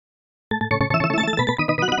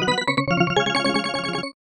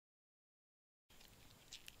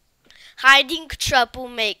Hiding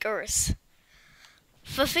troublemakers.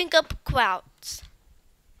 Fluffing up crowds.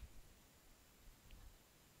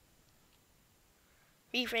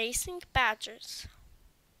 Erasing badgers.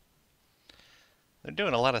 They're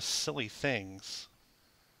doing a lot of silly things.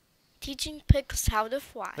 Teaching pigs how to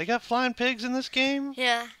fly. They got flying pigs in this game?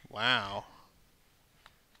 Yeah. Wow.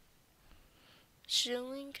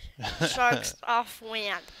 Shooing sharks off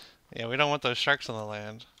land. Yeah, we don't want those sharks on the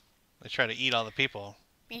land. They try to eat all the people.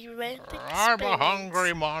 I'm a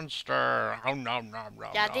hungry monster. Oh, no.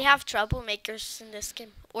 Yeah, they have troublemakers in this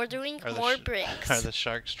game. Ordering more bricks. Are the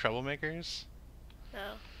sharks troublemakers? No.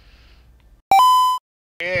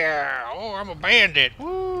 Yeah, oh, I'm a bandit.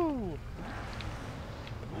 Woo!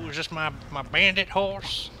 Ooh, is this my bandit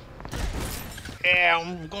horse? Yeah,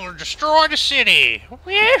 I'm gonna destroy the city.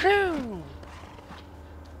 Woohoo!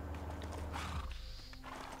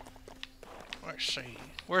 Let's see.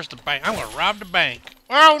 Where's the bank? I'm gonna rob the bank.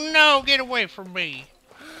 Oh no! Get away from me!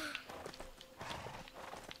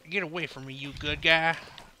 Get away from me, you good guy.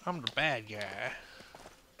 I'm the bad guy.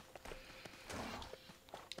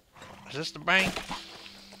 Is this the bank?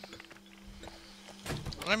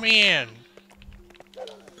 Let me in.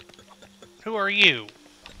 Who are you?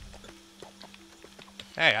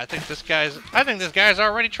 Hey, I think this guy's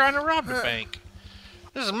already trying to rob the bank.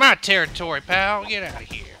 This is my territory, pal. Get out of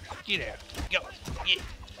here. Get out. Go. Get.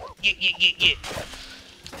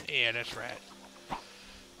 Yeah, that's right.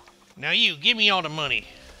 Now you, give me all the money.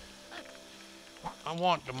 I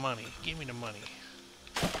want the money. Give me the money.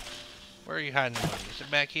 Where are you hiding the money? Is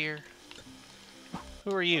it back here?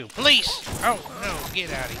 Who are you? Police! Oh no,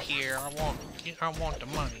 get out of here. I want the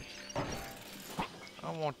money.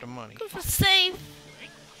 I want the money. Go for safe.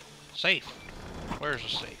 Safe? Where's the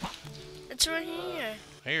safe? It's right here.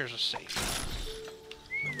 Here's a safe.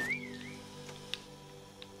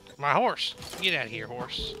 My horse! Get out of here,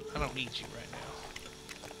 horse. I don't need you right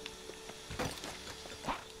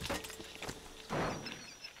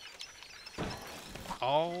now.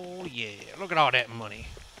 Oh yeah, look at all that money.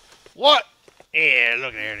 What? Yeah,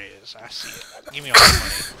 look, there it is. I see it. Give me all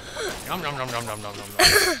the money. Nom.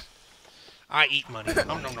 I eat money.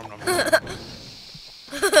 Nom.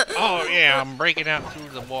 Oh yeah, I'm breaking out through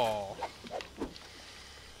the wall.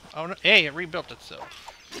 Oh no! Hey, it rebuilt itself.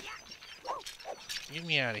 Get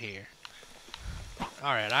me out of here.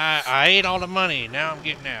 All right, I ate all the money. Now I'm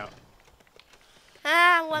getting out.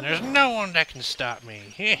 There's no one that can stop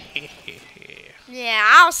me. Yeah,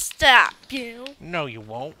 I'll stop you. No, you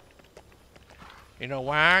won't. You know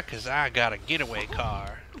why? 'Cause I got a getaway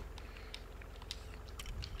car.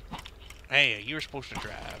 Hey, you were supposed to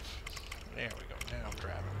drive. There we go. Now I'm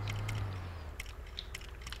driving.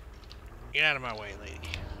 Get out of my way, lady.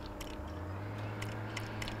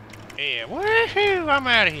 Yeah, woohoo! I'm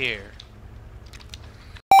out of here.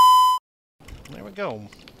 There we go.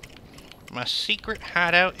 My secret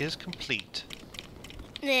hideout is complete.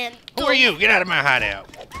 Man, who are you? Get out of my hideout.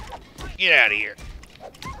 Get out of here.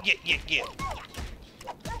 Get.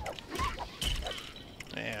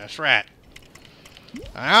 Yeah, that's right.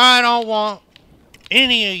 I don't want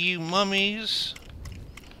any of you mummies,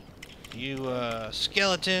 you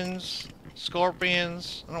skeletons,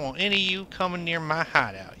 scorpions. I don't want any of you coming near my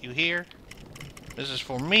hideout. You hear? This is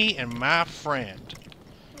for me and my friend.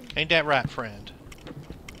 Ain't that right, friend?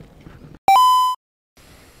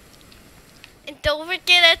 And don't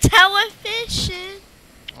forget a television.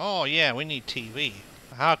 Oh yeah, we need TV.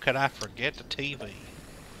 How could I forget the TV?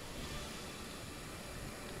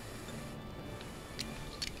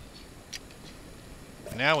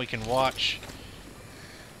 Now we can watch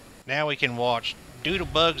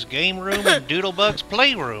Doodlebug's Gameroom and Doodlebug's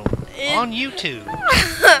Playroom on YouTube.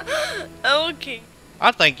 Okay.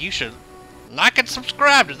 I think you should like and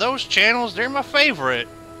subscribe to those channels. They're my favorite.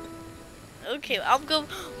 Okay, I'll go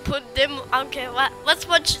put them. Okay, let's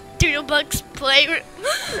watch Doodlebug's Playroom.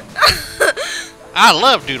 I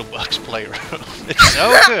love Doodlebug's Playroom. It's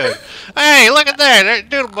so good. Hey, look at that.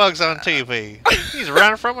 Doodlebug's on TV. He's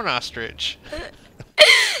running from an ostrich.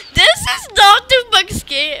 This is not Doodlebug's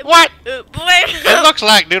game. What? Playroom. It looks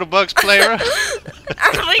like Doodlebug's Playroom.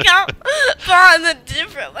 We got find the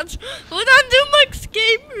different ones. Put on Doodlebug's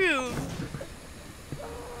Game Room.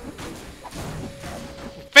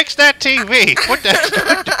 Fix that TV. Put that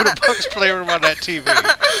Doodlebug's Playroom on that TV.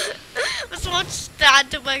 Let's watch that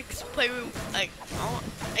Doodlebug's Playroom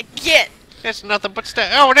again. It's nothing but stuff.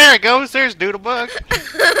 Oh, there it goes. There's Doodlebug.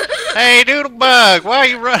 Hey, Doodlebug, why are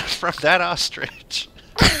you running from that ostrich?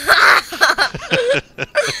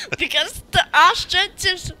 Because the ostrich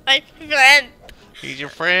is my friend. He's your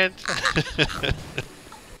friend?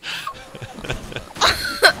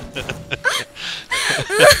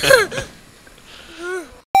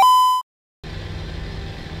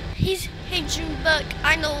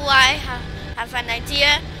 have an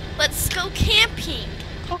idea. Let's go camping.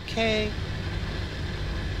 Okay.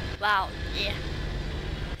 Wow, yeah.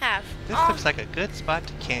 Have. This looks like a good spot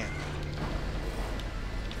to camp.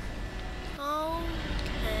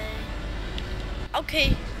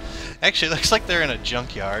 Okay. Actually, it looks like they're in a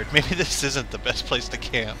junkyard. Maybe this isn't the best place to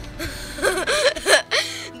camp.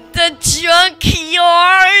 The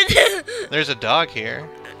junkyard. There's a dog here.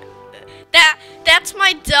 That's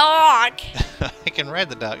my dog. I can ride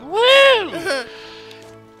the dog. Woo!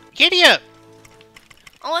 Giddy up!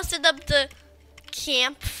 I want to set up the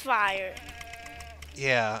campfire.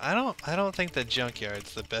 Yeah, I don't think the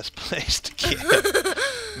junkyard's the best place to camp.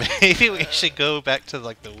 Maybe we should go back to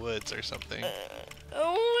like the woods or something.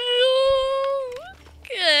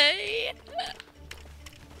 Okay.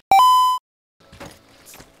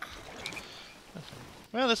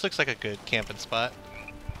 Well, this looks like a good camping spot.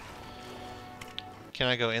 Can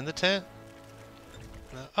I go in the tent?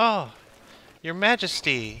 No. Oh, Your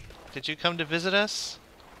Majesty, did you come to visit us?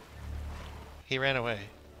 He ran away.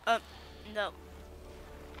 No.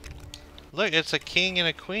 Look, it's a king and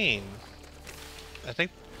a queen. I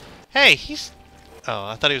think. Hey, he's. Oh,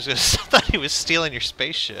 I thought he was gonna. I thought he was stealing your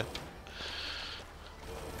spaceship.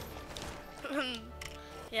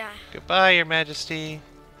 Yeah. Goodbye, Your Majesty.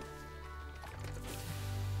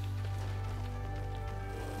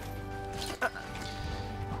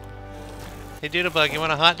 Hey, Doodlebug, you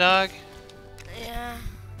want a hot dog? Yeah.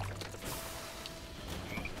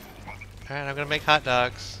 Alright, I'm gonna make hot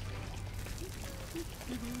dogs.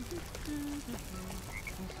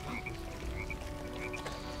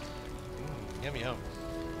 Yum yum.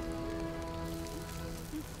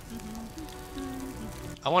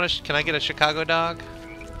 I want to. Can I get a Chicago dog?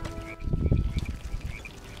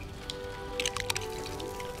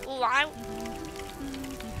 Why?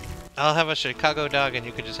 I'll have a Chicago dog, and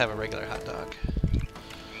you can just have a regular hot dog.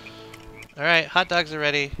 All right, hot dogs are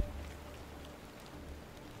ready.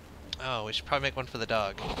 Oh, we should probably make one for the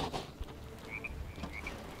dog.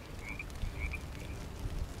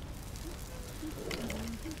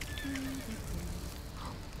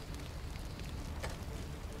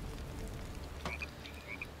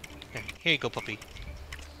 Here you go, puppy.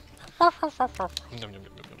 Nom, nom, nom, nom, nom, nom.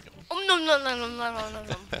 No, no, no, no, no, no, no,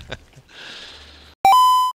 no.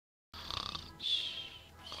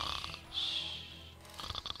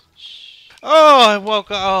 Oh, I woke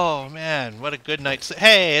up. Oh, man. What a good night.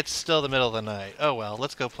 Hey, it's still the middle of the night. Oh, well.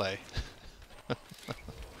 Let's go play.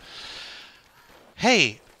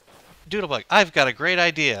 Hey, Doodlebug, I've got a great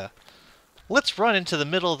idea. Let's run into the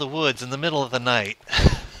middle of the woods in the middle of the night.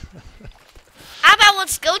 How about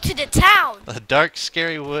let's go to the town? The dark,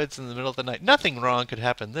 scary woods in the middle of the night. Nothing wrong could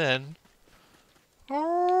happen then.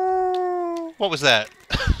 What was that?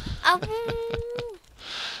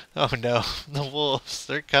 Oh no, the wolves,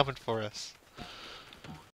 they're coming for us.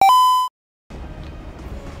 There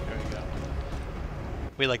we go.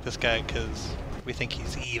 We like this guy because we think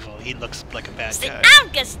he's evil. He looks like a bad guy. I'm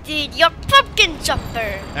gonna steal your pumpkin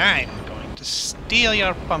chopper. I'm going to steal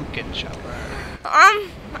your pumpkin chopper. I'm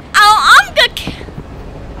gonna...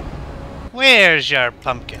 Where's your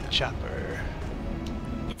pumpkin chopper?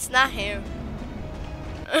 It's not here.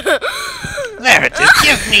 There it is.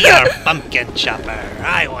 Give me your pumpkin chopper.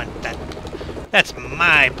 I want that. That's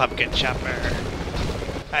my pumpkin chopper.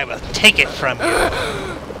 I will take it from you.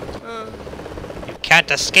 You can't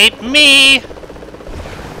escape me.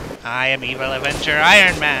 I am evil Avenger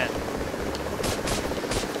Iron Man.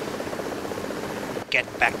 Get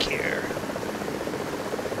back here.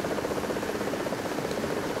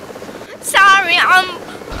 Sorry,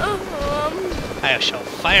 I shall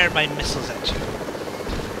fire my missiles at you.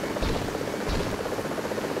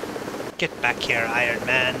 Get back here, Iron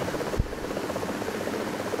Man.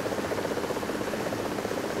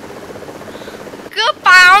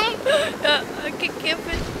 Goodbye. I can give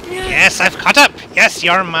it. Yes, I've caught up. Yes,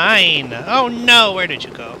 you're mine. Oh no, where did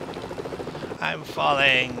you go? I'm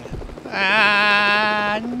falling.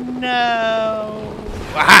 Ah, no.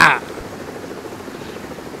 Aha!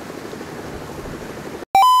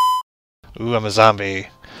 Ooh, I'm a zombie.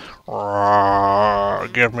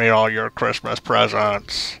 Give me all your Christmas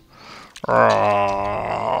presents.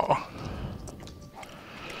 I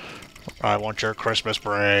want your Christmas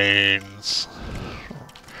brains.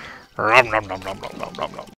 Nom, nom, nom, nom, nom, nom,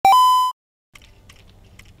 nom, nom.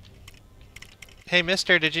 Hey,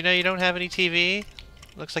 mister, did you know you don't have any TV?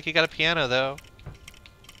 Looks like you got a piano, though.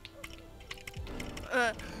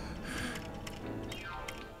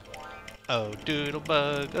 Oh,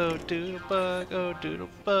 Doodlebug, oh, Doodlebug, oh,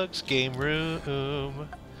 Doodlebug's game room.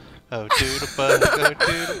 Oh, Doodlebug, oh,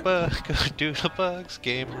 Doodlebug, oh, Doodlebug's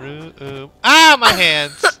game room. Ah, my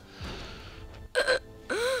hands!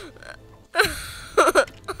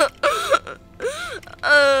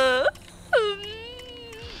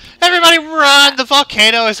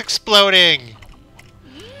 volcano is exploding!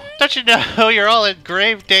 Don't you know you're all in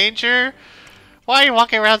grave danger? Why are you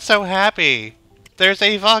walking around so happy? There's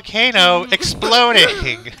a volcano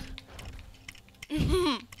exploding!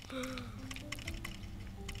 You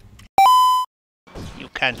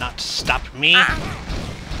cannot stop me.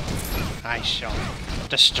 I shall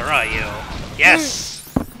destroy you.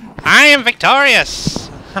 Yes! I am victorious!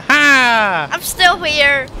 Haha! I'm still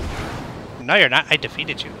here. No, you're not. I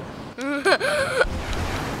defeated you.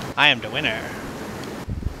 I am the winner.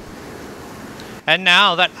 And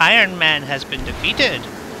now that Iron Man has been defeated,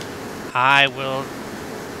 I will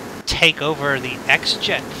take over the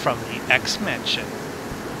X-Jet from the X-Mansion.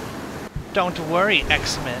 Don't worry,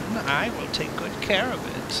 X-Men. I will take good care of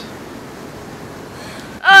it.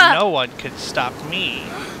 No one can stop me.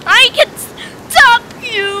 I can stop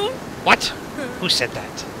you. What? Who said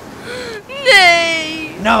that?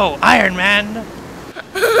 Nay. No, Iron Man!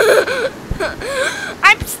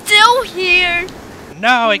 I'm still here.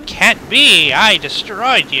 No, it can't be! I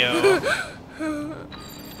destroyed you!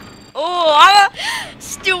 Oh, I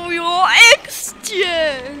steal your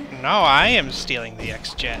X-Jet. No, I am stealing the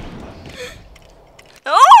X-Jet.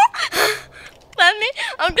 Oh! Let me,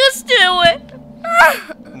 I'm gonna steal it.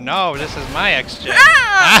 No, this is my X-Jet.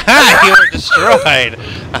 You were destroyed!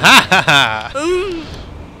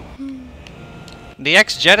 The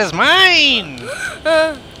X-Jet is mine!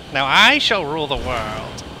 Now I shall rule the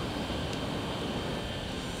world.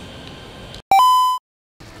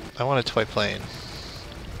 I want a toy plane.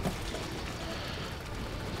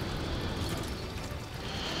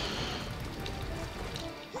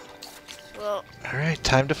 Well, Alright,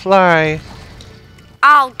 time to fly.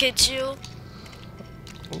 I'll get you.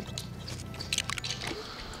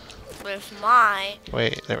 With my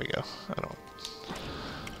Wait, there we go. I don't...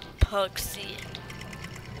 Pugsy.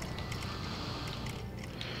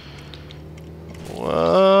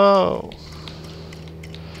 Whoa!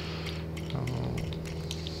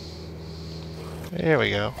 There we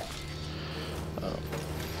go. Oh.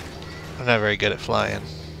 I'm not very good at flying.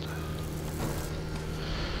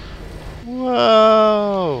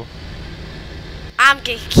 Whoa! I'm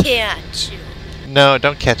gonna catch you. No,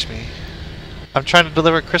 don't catch me. I'm trying to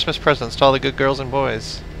deliver Christmas presents to all the good girls and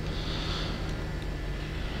boys.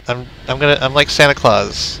 I'm like Santa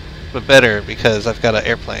Claus, but better because I've got an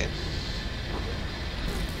airplane.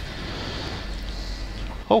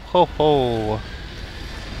 Ho ho ho!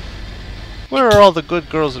 Where are all the good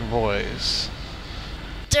girls and boys?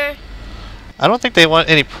 There. I don't think they want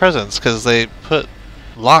any presents because they put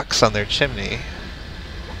locks on their chimney.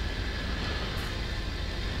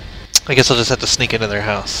 I guess I'll just have to sneak into their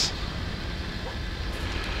house.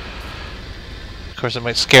 Of course, it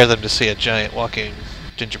might scare them to see a giant walking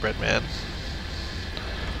gingerbread man.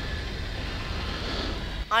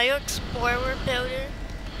 Are you explorer builder?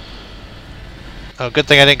 Oh, good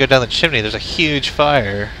thing I didn't go down the chimney. There's a huge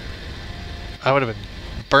fire. I would have been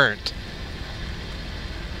burnt.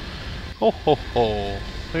 Ho ho ho.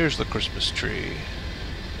 Here's the Christmas tree.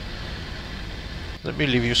 Let me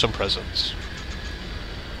leave you some presents.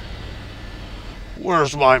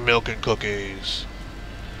 Where's my milk and cookies?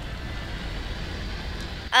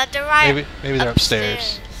 They're right. Maybe they're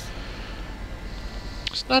upstairs.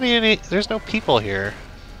 It's not any. There's no people here.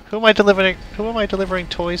 Who am I delivering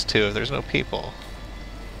toys to if there's no people?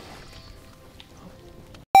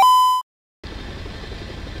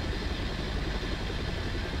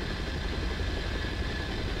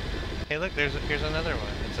 Hey, look! Here's another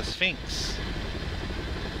one. It's a sphinx.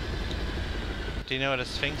 Do you know what a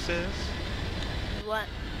sphinx is? What?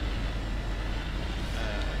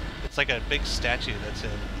 It's like a big statue that's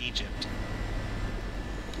in Egypt.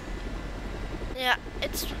 Yeah,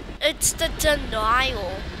 it's the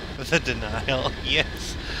denial. The denial.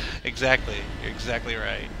 Yes, exactly. You're exactly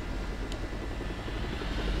right.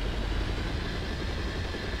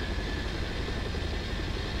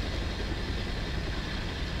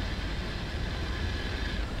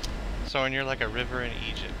 So when you're like a river in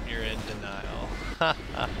Egypt, you're in denial. I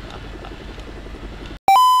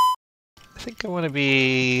think I want to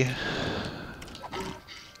be...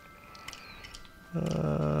 I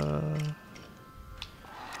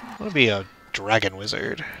want to be a dragon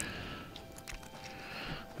wizard.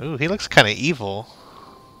 Ooh, he looks kind of evil.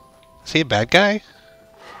 Is he a bad guy?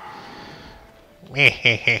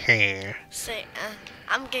 Say,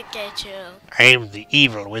 I'm gonna get you. I'm the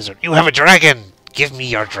evil wizard. You have a dragon! Give me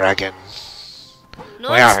your dragon. No,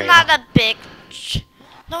 Where are it's you? not a big...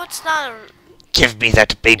 No, it's not a... Give me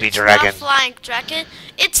that baby It's dragon. not a flying dragon.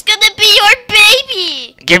 It's gonna be your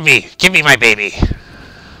baby! Give me my baby.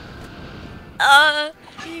 Uh...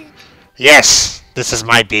 Yes, this is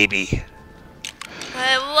my baby.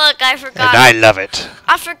 look, I And forgot. I love it.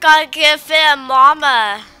 I forgot to give it a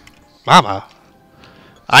mama. Mama?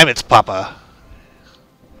 I'm its papa.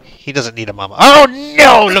 He doesn't need a mama. Oh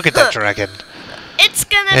no! Look at that dragon. It's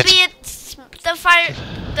gonna be the fire.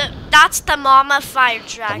 That's the mama fire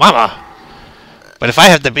dragon. The mama? But if I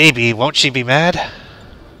have the baby, won't she be mad?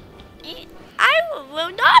 I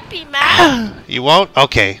will not be mad. You won't?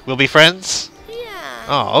 Okay. We'll be friends? Yeah.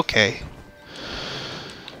 Oh, okay.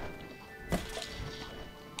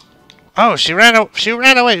 Oh, she ran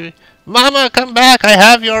away. Mama, come back. I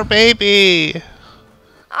have your baby.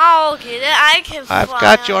 Oh, okay. Then I can fly. I've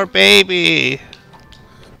got your baby.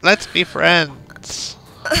 Let's be friends.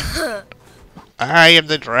 I am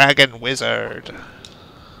the dragon wizard.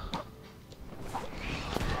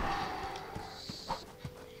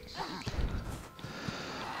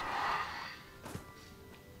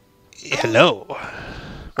 Hello.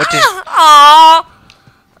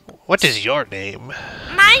 What is your name?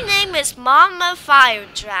 My name is Mama Fire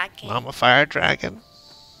Dragon. Mama Fire Dragon.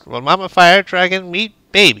 Well, Mama Fire Dragon meet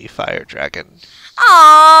Baby Fire Dragon.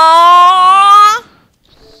 Aww.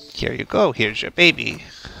 Here you go. Here's your baby.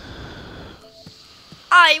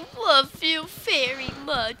 I love you very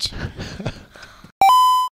much.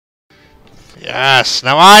 Yes.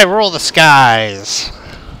 Now I rule the skies.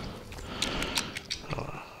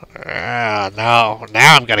 Now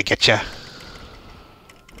I'm gonna get you.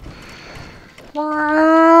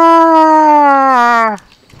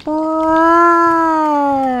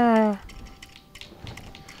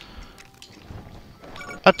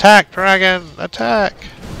 Attack, dragon! Attack!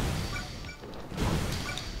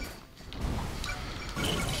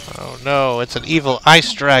 Oh no, it's an evil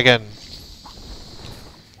ice dragon.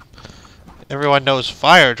 Everyone knows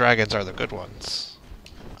fire dragons are the good ones.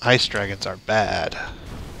 Ice dragons are bad.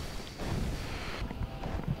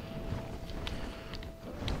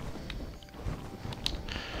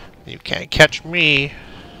 You can't catch me.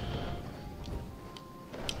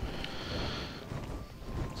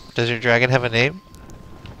 Does your dragon have a name?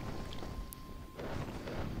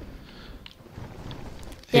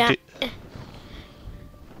 Yeah. Hey,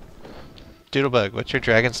 Doodlebug, what's your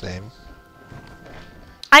dragon's name?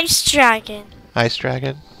 Ice Dragon. Ice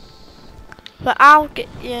dragon? But I'll get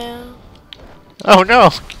you. Oh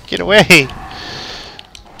no! Get away!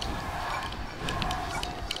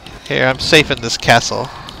 Here, I'm safe in this castle.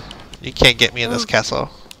 You can't get me in this castle.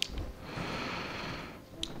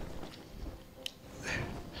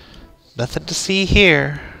 Nothing to see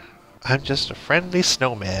here. I'm just a friendly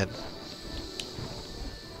snowman.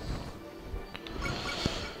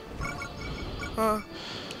 Huh.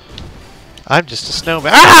 I'm just a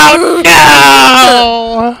snowman. Oh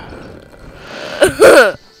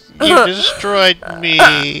no! You destroyed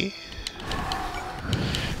me.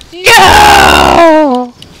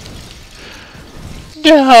 No!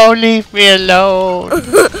 No, leave me alone.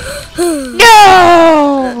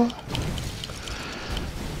 No!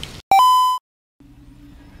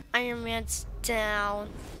 Iron Man's down.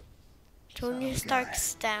 Tony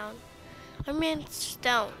Stark's down. Iron Man's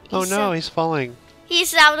down. Oh no, he's falling.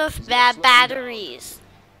 He's out of bad batteries.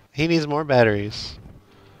 He needs more batteries.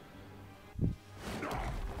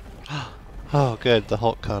 Oh good, the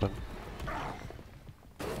Hulk caught him.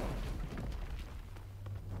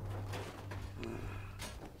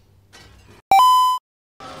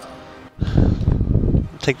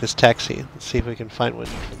 Take this taxi. Let's see if we can find one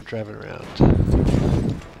from driving around.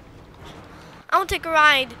 I want to take a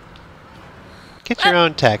ride. Get your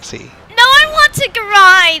own taxi. No, I want to take a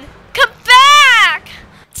ride. Come back.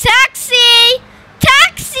 Taxi!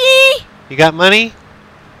 Taxi! You got money?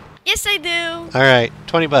 Yes, I do. Alright,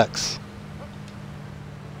 20 bucks.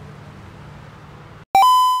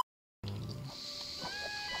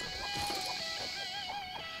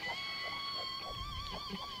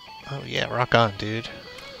 Oh yeah, rock on, dude.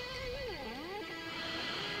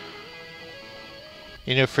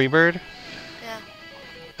 You know Freebird?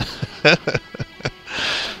 Yeah.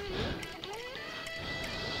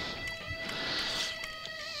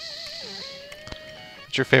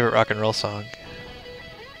 What's your favorite rock and roll song?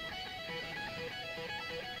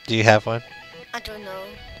 Do you have one? I don't know.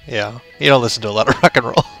 Yeah. You don't listen to a lot of rock and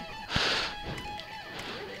roll.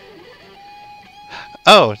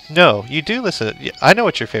 Oh, no. You do listen. I know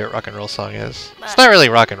what your favorite rock and roll song is. It's not really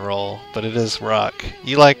rock and roll, but it is rock.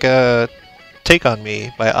 You like Take On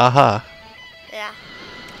Me by Aha. Yeah.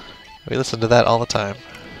 We listen to that all the time.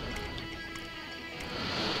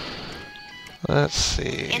 Let's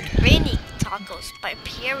see. And Rainy Tacos by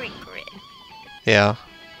Perry Grit. Yeah.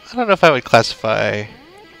 I don't know if I would classify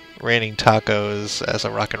Raining Tacos as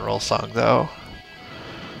a rock and roll song, though.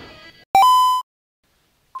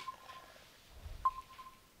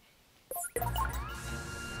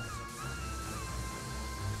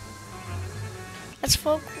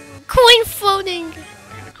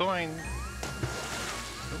 coin.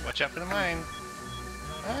 Ooh, watch out for the mine.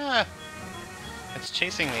 Ah! It's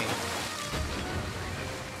chasing me.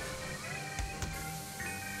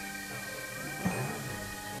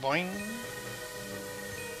 Boing.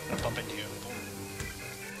 I'm gonna bump into you.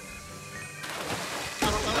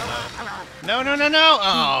 No, no, no, no!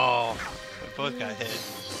 Oh! We both got hit.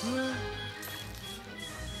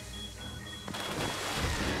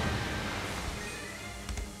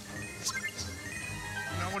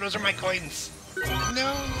 No, those are my coins!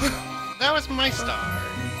 No! That was my star!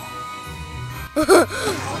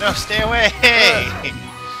 No, stay away!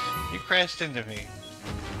 You crashed into me.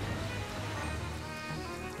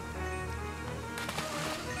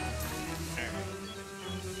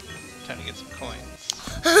 Time to get some coins.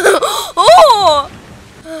 Oh!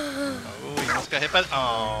 Oh, he almost got hit by the...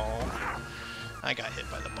 Oh. I got hit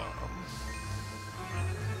by the bomb.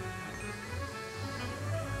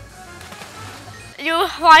 You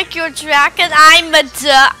like your dragon? I'm a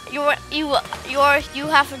duck. You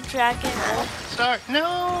have a dragon. Star,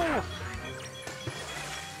 no!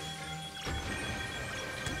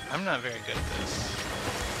 I'm not very good at this.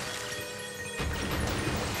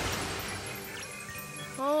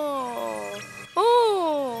 Oh.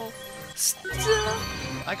 Oh.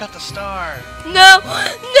 I got the star. No.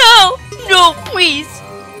 No. No, please.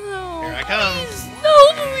 No. Here I come. Please.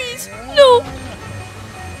 No, please. No.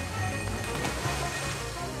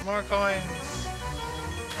 More coins.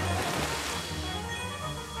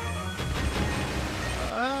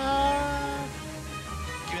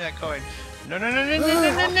 Give me that coin. No, no, no, no, no,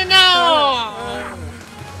 no, no, no, no!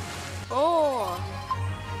 Oh.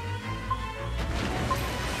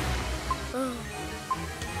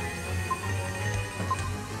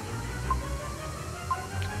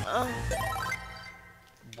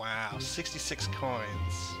 Wow, 66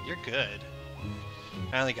 coins. You're good.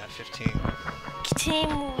 I only got 15. Team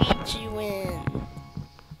Luigi win.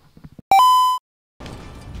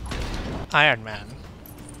 Iron Man,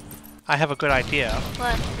 I have a good idea.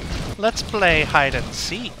 What? Let's play hide and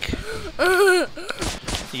seek.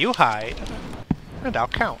 You hide, and I'll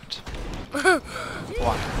count. 1,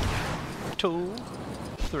 2,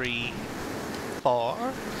 3, 4,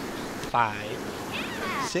 5,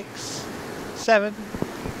 6, 7,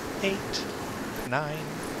 8, 9,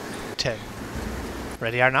 10.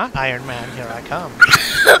 Ready or not, Iron Man, here I come.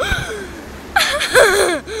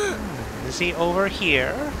 Is he over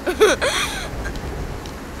here?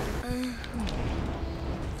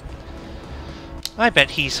 I bet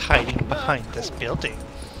he's hiding behind this building.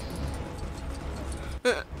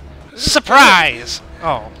 Surprise!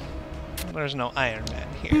 Oh, there's no Iron Man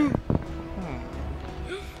here.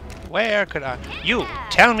 Where could I... You,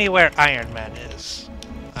 tell me where Iron Man is.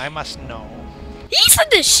 I must know. He's in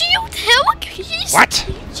the shield hill. What?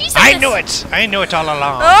 I knew it! I knew it all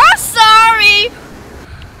along. Oh, sorry!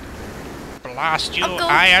 Blast you,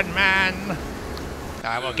 Iron Man!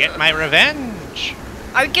 I will get my revenge!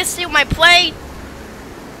 Are you gonna steal my plane?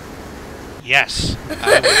 Yes,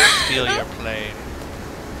 I will steal your plane.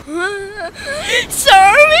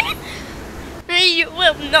 Sorry? You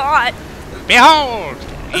will not. Behold!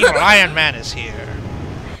 Evil Iron Man is here.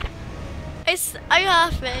 I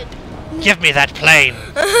have it. Give me that plane!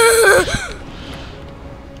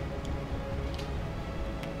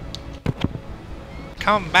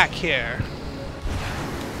 Come back here.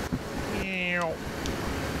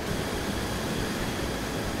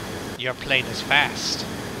 Your plane is fast.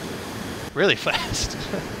 Really fast.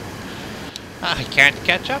 I can't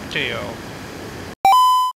catch up to you.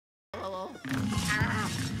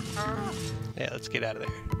 Yeah, let's get out of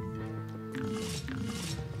there.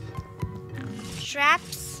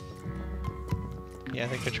 Traps? Yeah, I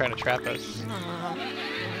think they're trying to trap us.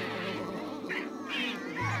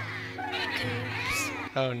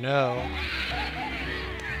 Oh no.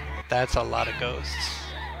 That's a lot of ghosts.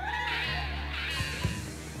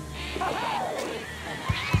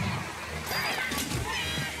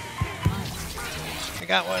 I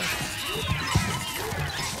got one.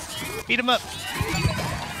 Beat him up.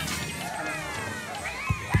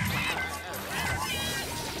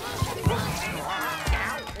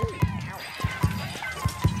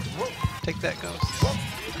 Take that, ghost.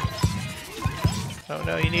 Oh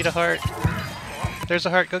no, you need a heart. There's a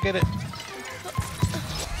heart, go get it.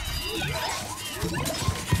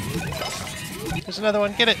 There's another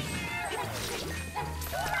one, get it.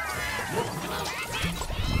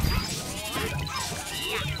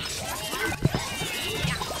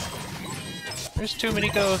 There's too many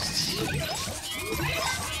ghosts.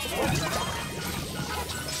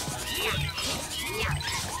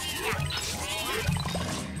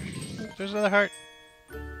 There's another heart.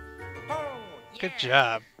 Good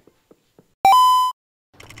job.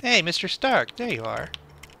 Hey, Mr. Stark, there you are.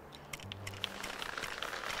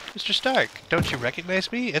 Mr. Stark, don't you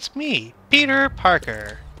recognize me? It's me, Peter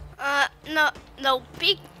Parker. No,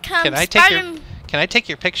 become Can I take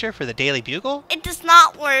your picture for the Daily Bugle? It does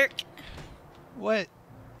not work. What?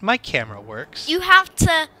 My camera works. You have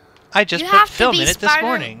to... I just put film in it this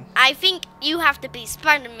morning. I think you have to be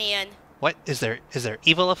Spider-Man. What? Is there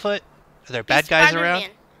evil afoot? Are there bad guys around?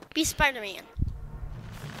 Be Spider-Man.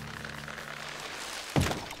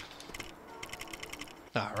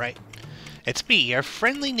 Alright. It's me, your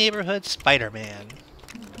friendly neighborhood Spider-Man.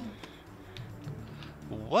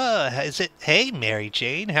 What is it? Hey, Mary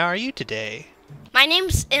Jane, how are you today? My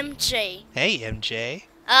name's MJ. Hey, MJ.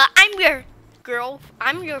 I'm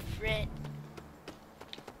your friend.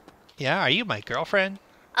 Yeah, are you my girlfriend?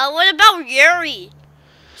 What about Yuri?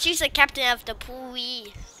 She's the captain of the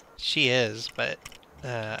police. She is, but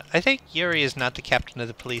I think Yuri is not the captain of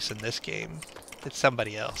the police in this game. It's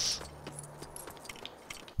somebody else.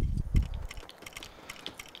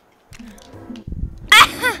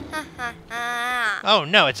 Oh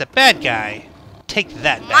no, it's a bad guy. Take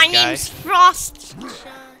that, bad guy. My name's Frost.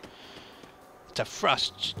 It's a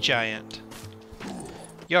frost giant.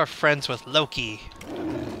 You're friends with Loki.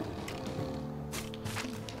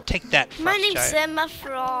 Take that, frost My name's giant. Emma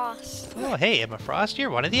Frost. Oh, hey, Emma Frost, you're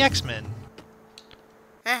one of the X-Men.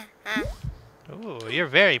 Oh, you're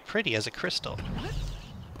very pretty as a crystal.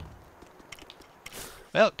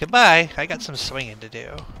 Well, goodbye. I got some swinging to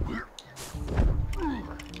do.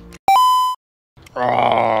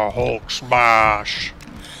 Ah, Hulk smash!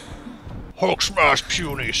 Hulk smash,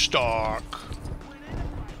 puny Stark!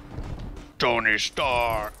 Tony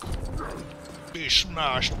Stark! Be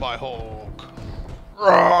smashed by Hulk!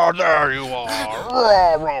 Ah, there you are!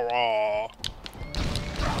 Rah, rah, rah!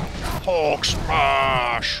 Hulk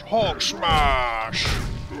smash! Hulk smash!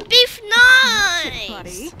 Beef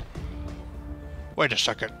nice. Wait a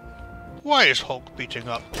second. Why is Hulk beating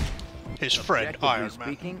up his friend Iron Man?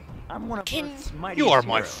 Speaking, I'm one of Earth's You mightiest are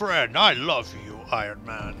my heroes. friend. I love you, Iron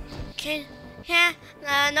Man.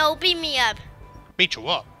 No, beat me up. Beat you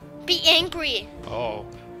up. Be angry. Oh.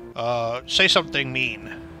 Say something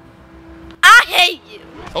mean. I hate you.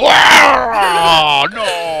 Oh,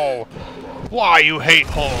 no! Why you hate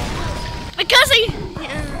Hulk? Because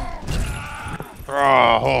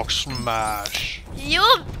Ah, Hulk smash.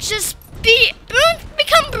 you'll just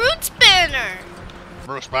become Bruce Banner.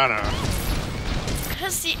 Bruce Banner.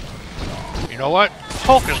 Cause You know what?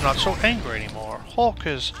 Hulk is not so angry anymore. Hulk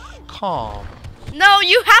is calm. no,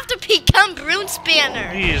 you have to become Bruce Banner.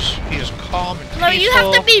 He is calm and peaceful. No, you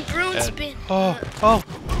have to be Bruce and- Banner.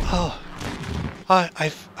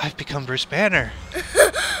 I've become Bruce Banner.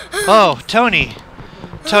 Oh, Tony,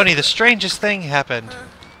 the strangest thing happened.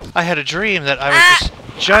 I had a dream that I was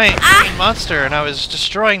this giant green monster and I was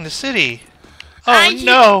destroying the city. Oh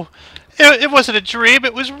no! It wasn't a dream,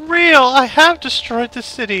 it was real! I have destroyed the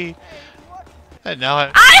city! And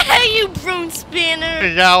now I hate you, Bruce Banner.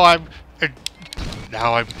 and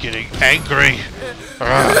now I'm getting angry.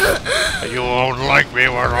 You won't like me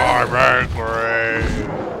when I'm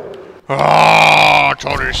angry. Ah,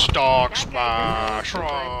 Tony Stark smash.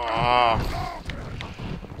 Ah.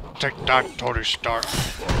 Take that, Tony Stark.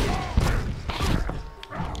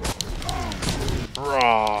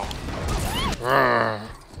 Rah. Rah.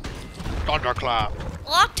 Thunderclap.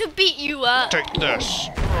 Ought to beat you up. Take this.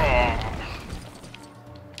 Rah.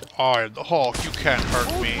 I am the Hulk. You can't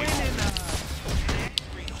hurt me.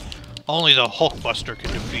 Only the Hulkbuster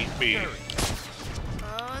can defeat me.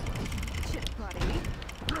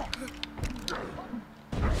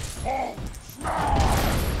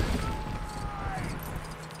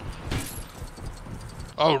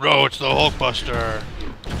 Oh no, it's the Hulkbuster.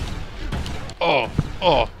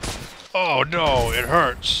 Oh no, it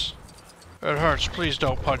hurts. It hurts. Please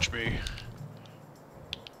don't punch me.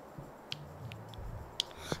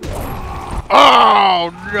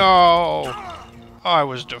 Oh no! I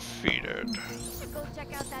was defeated.